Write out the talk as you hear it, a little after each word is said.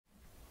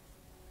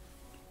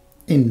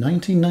In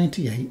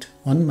 1998,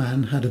 one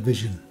man had a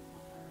vision: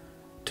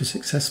 to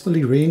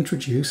successfully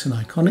reintroduce an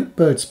iconic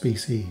bird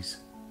species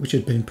which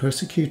had been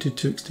persecuted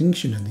to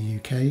extinction in the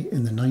UK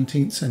in the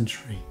 19th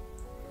century.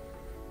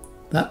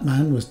 That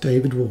man was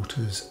David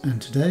Waters,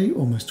 and today,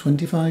 almost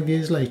 25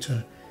 years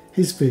later,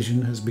 his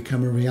vision has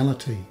become a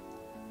reality.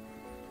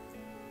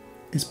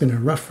 It's been a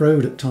rough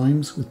road at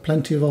times, with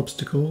plenty of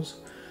obstacles,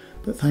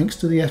 but thanks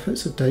to the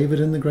efforts of David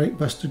and the Great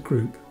Bustard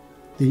group,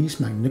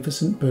 these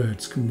magnificent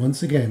birds can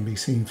once again be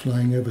seen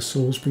flying over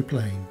Salisbury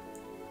Plain.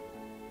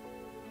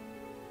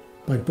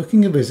 By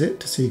booking a visit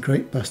to see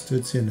great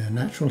bustards in their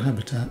natural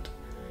habitat,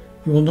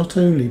 you will not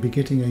only be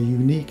getting a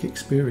unique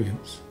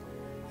experience,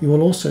 you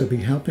will also be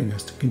helping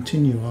us to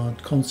continue our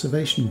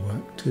conservation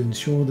work to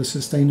ensure the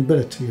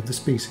sustainability of the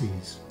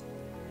species.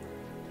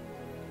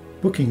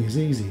 Booking is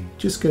easy.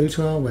 Just go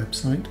to our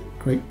website,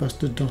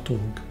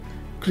 greatbustard.org,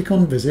 click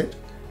on Visit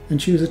and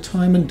choose a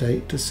time and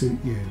date to suit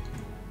you.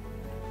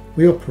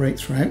 We operate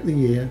throughout the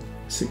year,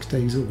 6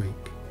 days a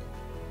week.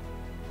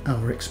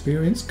 Our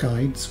experienced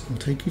guides will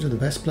take you to the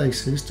best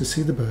places to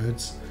see the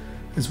birds,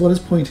 as well as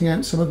pointing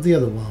out some of the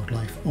other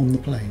wildlife on the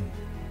plain.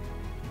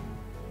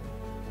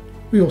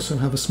 We also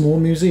have a small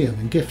museum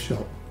and gift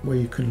shop where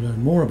you can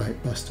learn more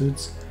about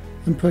bustards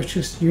and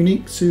purchase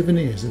unique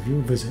souvenirs of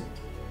your visit.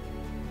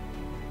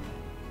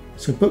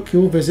 So book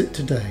your visit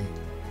today.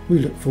 We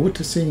look forward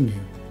to seeing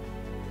you.